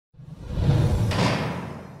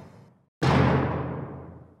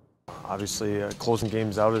Obviously, closing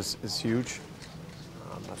games out is huge.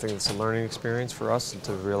 I think it's a learning experience for us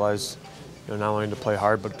to realize, not only to play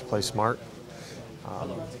hard but to play smart,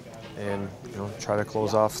 and try to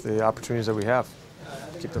close off the opportunities that we have,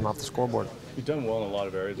 keep them off the scoreboard. You've done well in a lot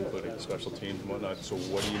of areas, including special teams and whatnot. So,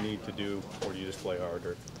 what do you need to do, or do you just play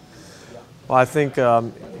harder? Well, I think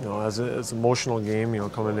as an emotional game,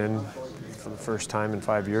 coming in for the first time in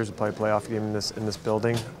 5 years to play a playoff game in this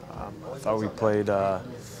building, I thought we played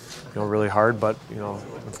really hard, but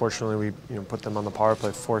unfortunately we put them on the power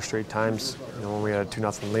play 4 straight times. When we had a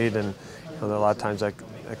 2-0 lead, and a lot of times that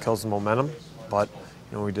kills the momentum. But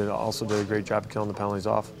we also did a great job killing the penalties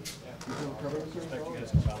off.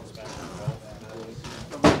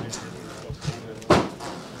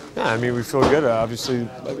 Yeah, I mean, we feel good. Obviously,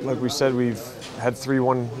 like we said, we've had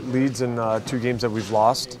 3-1 leads in 2 games that we've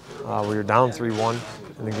lost. We were down 3-1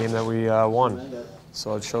 in the game that we won.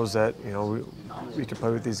 So it shows that we can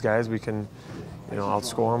play with these guys. We can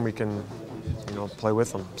outscore them. We can play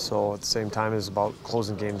with them. So at the same time, it's about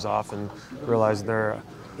closing games off and realizing they're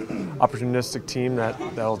an opportunistic team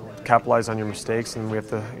that'll capitalize on your mistakes, and we have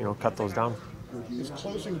to cut those down. Is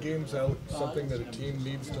closing games out something that a team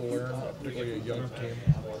needs to learn, particularly a young team?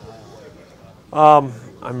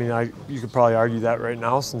 I mean, you could probably argue that right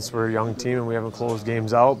now since we're a young team and we haven't closed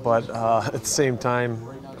games out, but at the same time,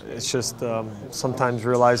 it's just sometimes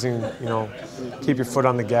realizing, keep your foot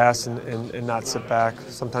on the gas and not sit back.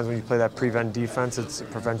 Sometimes when you play that prevent defense,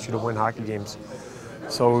 it prevents you to win hockey games.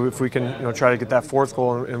 So if we can, try to get that 4th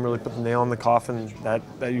goal and really put the nail in the coffin,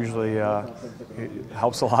 that usually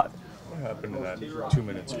helps a lot. What happened in that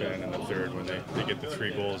 2-minute span in the third when they get the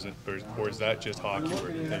 3 goals, or is that just hockey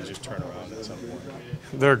where things just turn around at some point?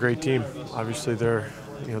 They're a great team. Obviously,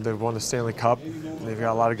 they've won the Stanley Cup. They've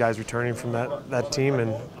got a lot of guys returning from that team,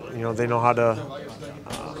 and they know how to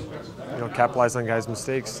capitalize on guys'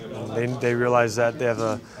 mistakes. They realize that they have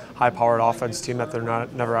a high-powered offense team that they're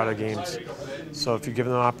never out of games. So if you give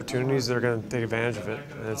them opportunities, they're going to take advantage of it.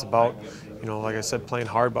 And it's about, like I said, playing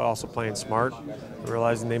hard but also playing smart,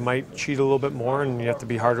 realizing they might cheat a little bit more, and you have to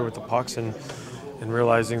be harder with the pucks, and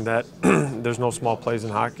realizing that there's no small plays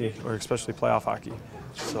in hockey, or especially playoff hockey.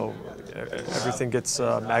 So everything gets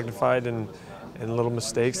magnified, and little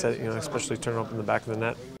mistakes that especially turn up in the back of the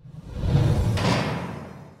net.